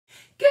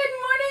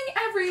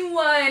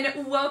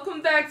everyone!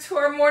 Welcome back to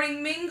our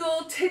morning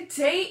mingle.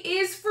 Today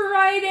is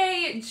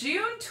Friday,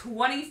 June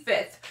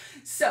 25th.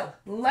 So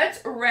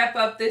let's wrap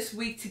up this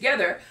week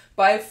together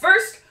by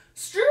first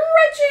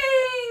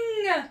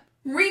stretching!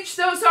 Reach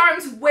those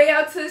arms way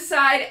out to the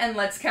side and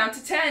let's count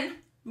to 10.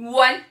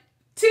 1,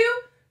 2,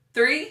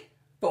 3,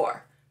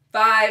 4,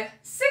 5,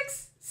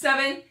 6,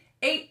 7,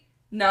 8,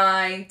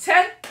 9,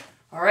 10.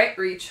 All right,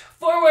 reach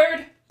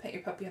forward. Pat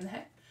your puppy on the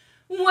head.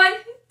 1,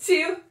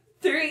 2,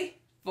 3,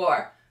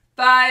 4,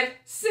 5,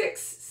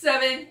 6,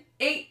 7,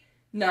 8,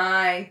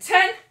 9,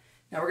 10.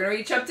 Now we're going to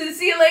reach up to the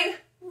ceiling.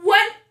 1,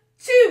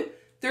 2,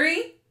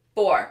 3,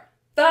 4,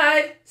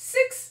 5,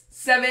 6,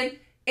 7,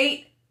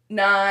 8,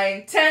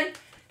 9, 10.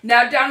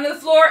 Now down to the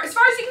floor as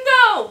far as you can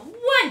go.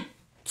 1,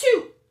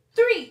 2,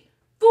 3,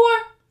 4,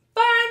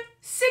 5,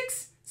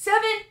 6,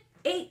 7,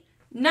 8,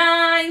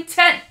 9,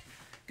 10.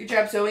 Good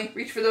job, Zoe.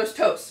 Reach for those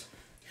toes.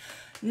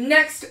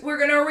 Next, we're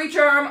going to reach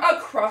our arm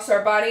across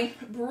our body.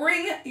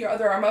 Bring your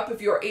other arm up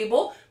if you're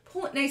able.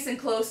 Pull it nice and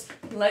close.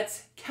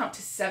 Let's count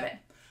to 7.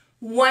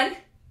 1,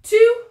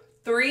 2,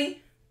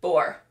 3,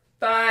 4,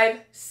 5,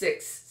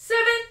 6,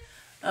 7.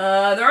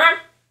 Other arm.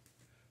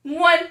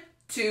 1,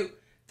 2,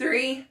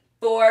 3,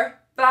 4,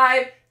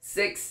 5,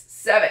 6,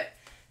 7.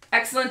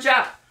 Excellent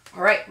job.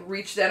 All right,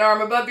 reach that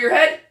arm above your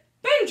head.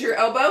 Bend your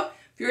elbow.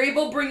 If you're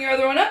able, bring your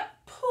other one up.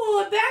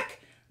 Pull it back.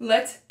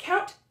 Let's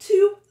count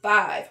to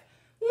 5.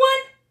 1,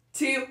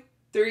 2,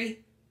 3,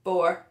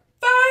 4,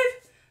 5.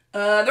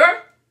 Other arm.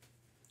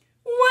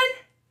 1,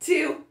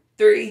 2,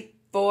 3,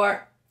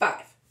 4,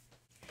 5.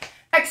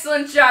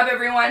 Excellent job,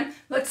 everyone.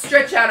 Let's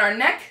stretch out our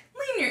neck.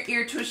 Lean your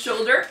ear to a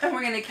shoulder, and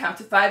we're going to count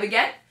to 5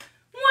 again.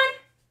 1,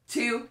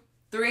 2,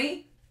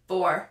 3,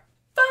 4,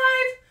 5.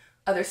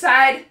 Other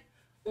side.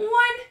 1,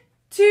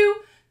 2,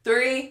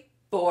 3,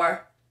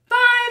 4, 5.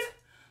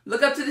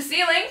 Look up to the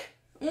ceiling.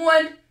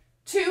 1,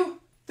 2,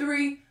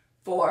 3,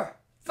 4,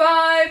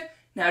 5.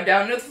 Now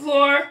down to the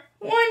floor.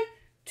 1,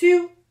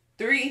 2,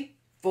 3,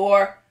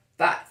 4,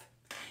 5.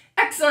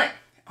 Excellent.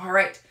 All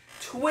right.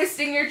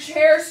 Twisting your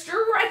chair,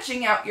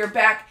 stretching out your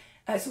back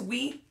as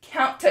we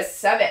count to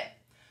 7.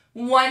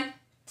 1,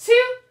 2,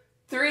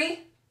 3,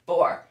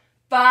 4,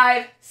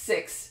 5,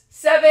 6,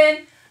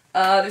 7.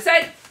 Other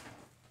side.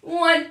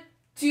 1,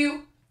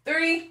 2,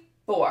 3,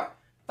 4,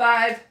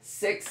 5,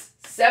 6,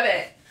 7.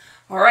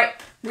 All right.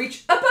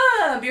 Reach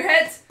above your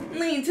heads.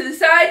 Lean to the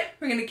side.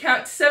 We're going to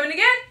count to 7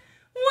 again.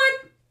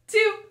 1,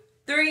 2,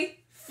 3,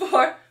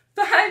 4,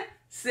 5,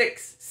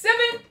 6, 7.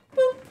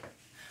 Boop.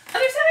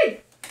 Other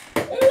side.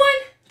 1,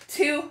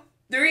 2,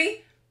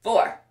 3,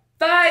 4,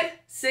 5,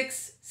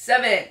 6,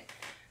 7.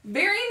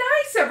 Very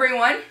nice,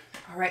 everyone.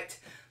 All right.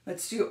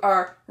 Let's do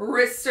our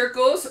wrist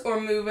circles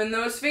or moving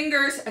those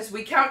fingers as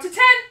we count to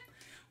 10.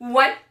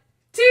 1,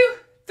 2,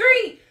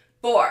 3,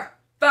 4,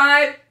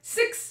 5,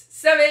 6,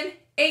 7,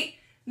 8,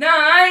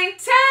 9,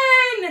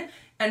 10.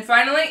 And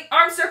finally,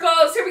 arm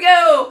circles. Here we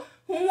go.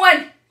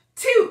 1,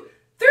 2,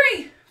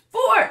 3,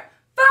 4,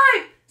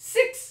 5,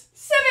 6,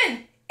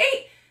 7,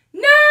 8,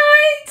 9,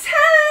 10.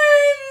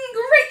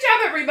 Great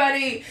job,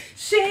 everybody.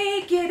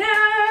 Shake it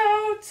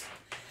out.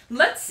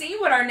 Let's see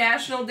what our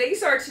national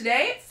days are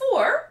today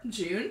for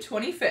June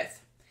 25th.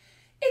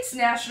 It's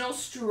National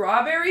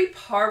Strawberry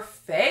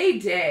Parfait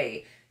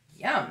Day.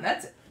 Yum,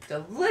 that's a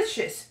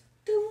delicious,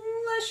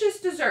 delicious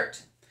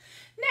dessert.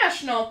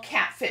 National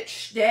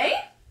Catfish Day.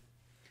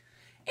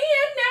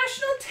 And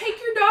National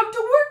Take Your Dog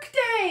to Work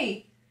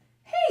Day.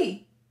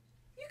 Hey,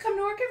 you come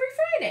to work every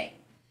Friday.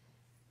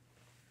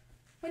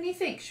 What do you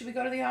think? Should we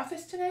go to the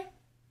office today?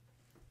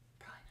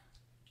 Probably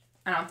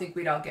not. I don't think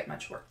we'd all get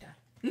much work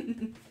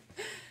done.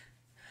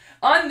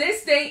 On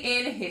this day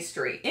in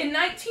history, in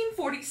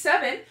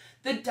 1947,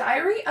 the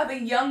Diary of a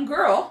Young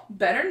Girl,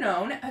 better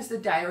known as the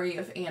Diary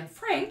of Anne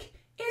Frank,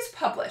 is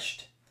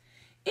published.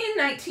 In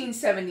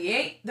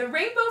 1978, the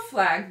rainbow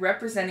flag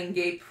representing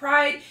gay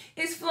pride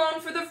is flown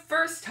for the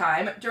first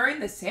time during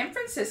the San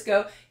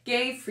Francisco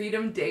Gay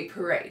Freedom Day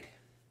Parade.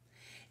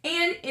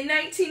 And in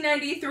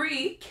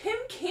 1993, Kim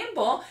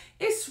Campbell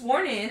is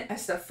sworn in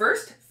as the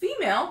first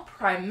female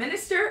Prime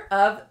Minister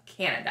of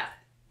Canada.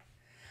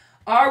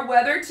 Our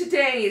weather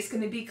today is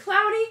going to be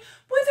cloudy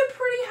with a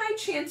pretty high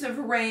chance of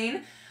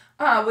rain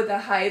with a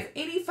high of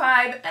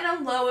 85 and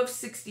a low of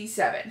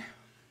 67.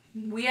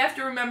 We have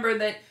to remember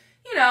that,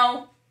 you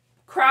know,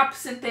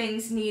 crops and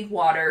things need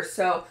water,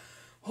 so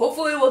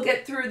hopefully we'll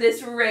get through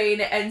this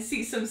rain and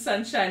see some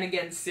sunshine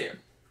again soon.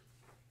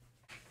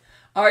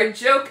 Our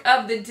joke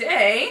of the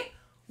day,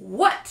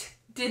 what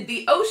did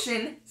the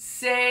ocean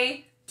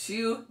say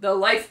to the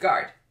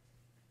lifeguard?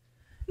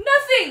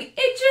 Nothing,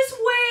 it just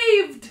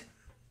waved.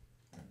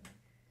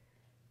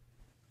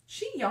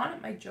 She yawned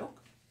at my joke?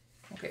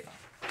 Okay,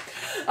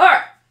 fine. All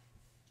right.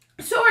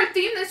 So our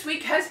theme this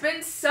week has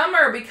been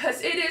summer because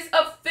it is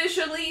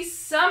officially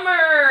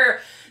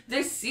summer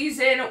this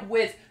season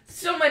with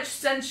so much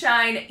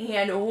sunshine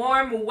and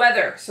warm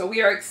weather. So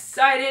we are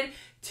excited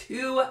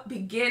to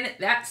begin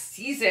that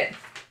season.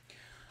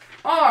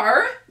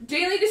 Our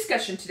daily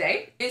discussion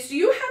today is, do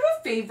you have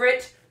a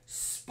favorite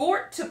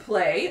sport to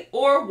play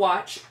or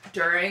watch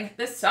during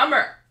the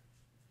summer?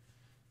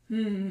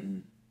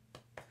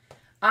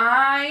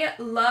 I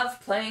love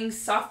playing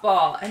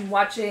softball and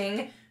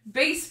watching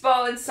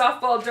baseball and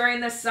softball during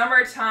the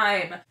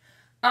summertime.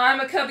 I'm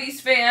a Cubbies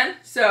fan,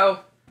 so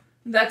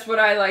that's what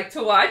I like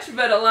to watch,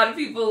 but a lot of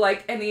people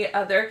like any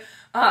other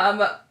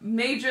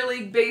Major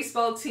League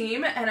Baseball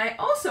team, and I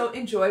also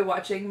enjoy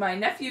watching my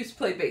nephews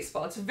play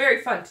baseball. It's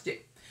very fun to do.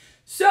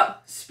 So,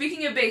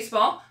 speaking of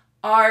baseball,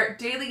 our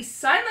daily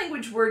sign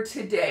language word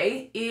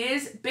today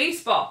is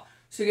baseball.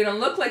 So you're going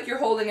to look like you're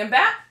holding a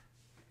bat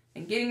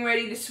and getting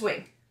ready to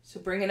swing. So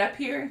bring it up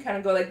here and kind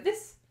of go like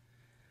this,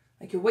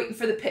 like you're waiting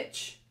for the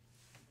pitch.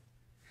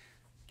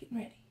 Getting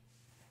ready.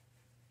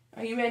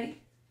 Are you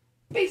ready?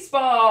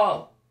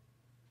 Baseball.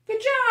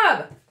 Good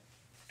job.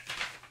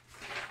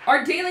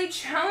 Our daily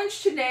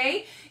challenge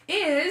today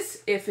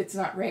is, if it's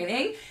not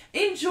raining,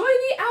 enjoy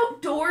the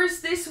outdoors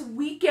this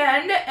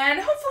weekend and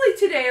hopefully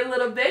today a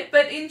little bit,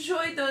 but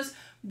enjoy those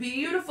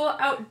beautiful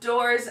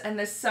outdoors and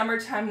the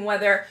summertime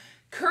weather.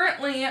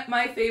 Currently,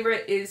 my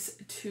favorite is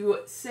to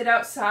sit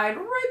outside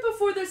right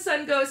before the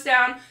sun goes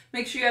down.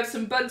 Make sure you have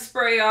some bug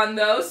spray on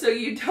though so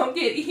you don't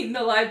get eaten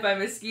alive by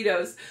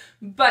mosquitoes.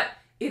 But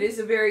it is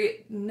a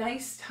very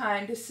nice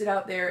time to sit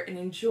out there and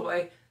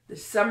enjoy the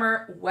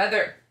summer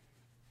weather.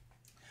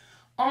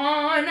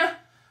 On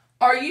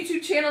our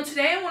YouTube channel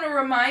today, I want to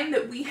remind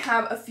that we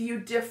have a few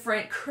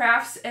different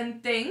crafts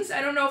and things.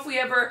 I don't know if we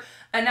ever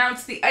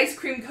announced the ice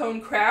cream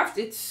cone craft.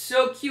 It's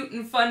so cute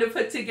and fun to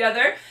put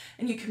together,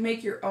 and you can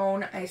make your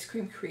own ice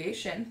cream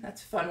creation.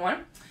 That's a fun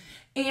one.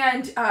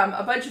 And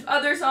a bunch of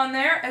others on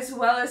there, as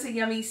well as a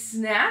yummy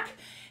snack.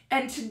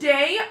 And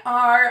today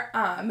our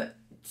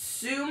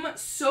Zoom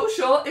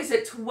social is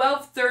at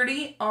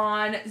 12:30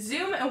 on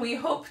Zoom, and we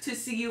hope to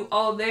see you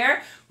all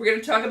there. We're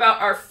going to talk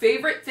about our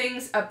favorite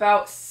things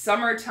about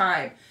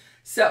summertime.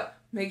 So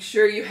make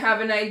sure you have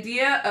an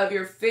idea of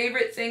your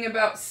favorite thing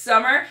about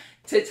summer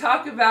to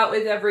talk about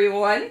with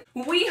everyone.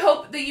 We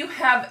hope that you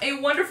have a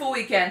wonderful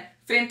weekend,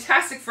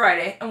 fantastic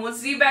Friday, and we'll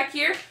see you back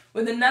here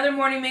with another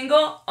Morning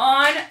Mingle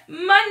on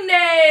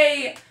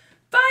Monday.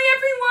 Bye,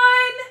 everyone.